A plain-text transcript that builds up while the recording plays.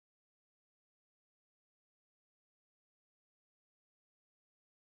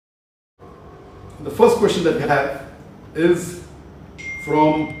The first question that we have is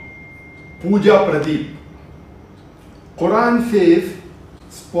from Pooja Pradeep. Quran says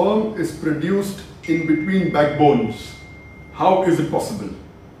sperm is produced in between backbones. How is it possible?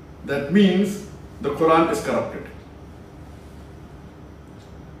 That means the Quran is corrupted.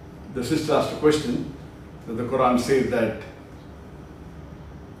 The sister asked a question that the Quran says that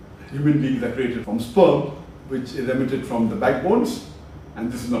human beings are created from sperm, which is emitted from the backbones, and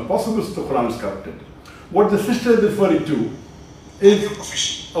this is not possible, so the Quran is corrupted. What the sister is referring to is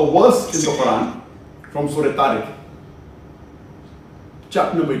a verse in the Quran from Surah Tariq,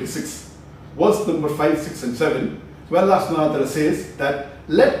 chapter number 86, verse number 5, 6 and 7, where Allah subhanahu wa ta'ala says that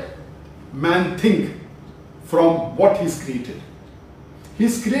let man think from what he's created.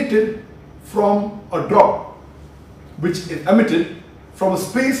 He's created from a drop which is emitted from a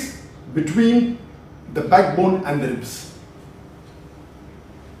space between the backbone and the ribs.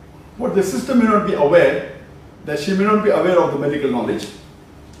 What the sister may not be aware, that she may not be aware of the medical knowledge,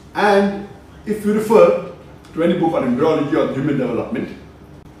 and if you refer to any book on embryology or human development,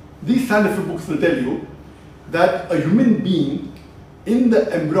 these scientific books will tell you that a human being in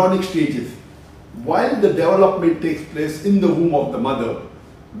the embryonic stages, while the development takes place in the womb of the mother,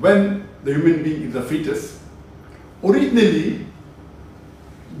 when the human being is a fetus, originally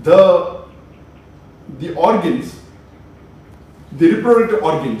the organs, the reproductive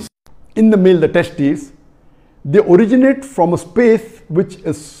organs, in the male, the testes, they originate from a space which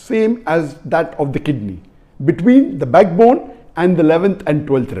is same as that of the kidney, between the backbone and the 11th and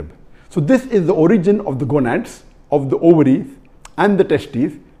 12th rib. So this is the origin of the gonads, of the ovaries and the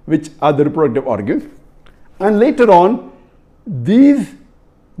testes, which are the reproductive organs. And later on, these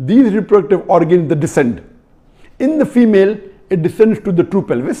reproductive organs, they descend. In the female, it descends to the true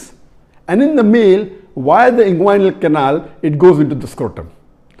pelvis, and in the male, via the inguinal canal, it goes into the scrotum.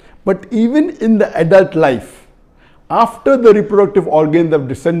 But even in the adult life, after the reproductive organs have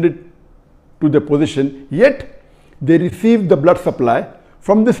descended to their position, yet they receive the blood supply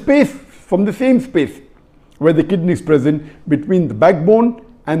from the space, from the same space where the kidney is present between the backbone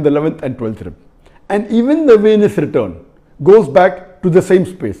and the 11th and 12th rib. And even the venous return goes back to the same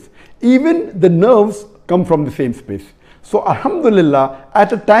space. Even the nerves come from the same space. So alhamdulillah,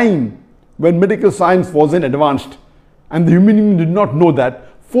 at a time when medical science wasn't advanced and the human being did not know that,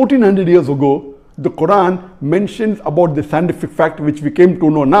 1400 years ago, the Quran mentions about the scientific fact which we came to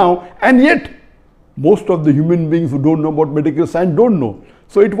know now, and yet most of the human beings who don't know about medical science don't know.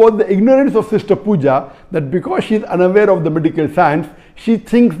 So it was the ignorance of Sister Pooja that because she is unaware of the medical science, she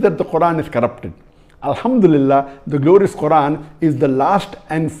thinks that the Quran is corrupted. Alhamdulillah, the glorious Quran is the last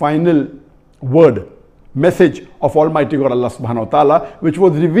and final word, message of Almighty God Allah subhanahu wa ta'ala, which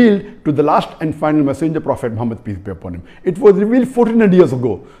was revealed to the last and final messenger, Prophet Muhammad, peace be upon him. It was revealed 1400 years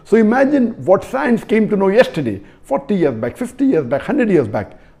ago. So imagine what science came to know yesterday, 40 years back, 50 years back, 100 years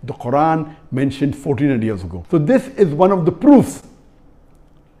back. The Quran mentioned 1400 years ago. So this is one of the proofs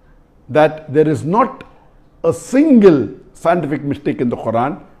that there is not a single scientific mistake in the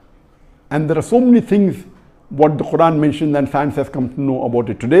Quran, and there are so many things what the Quran mentioned and science has come to know about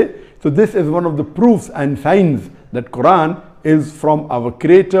it today. So this is one of the proofs and signs that Quran is from our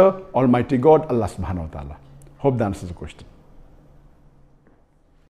Creator, Almighty God, Allah subhanahu wa ta'ala. Hope that answers the question.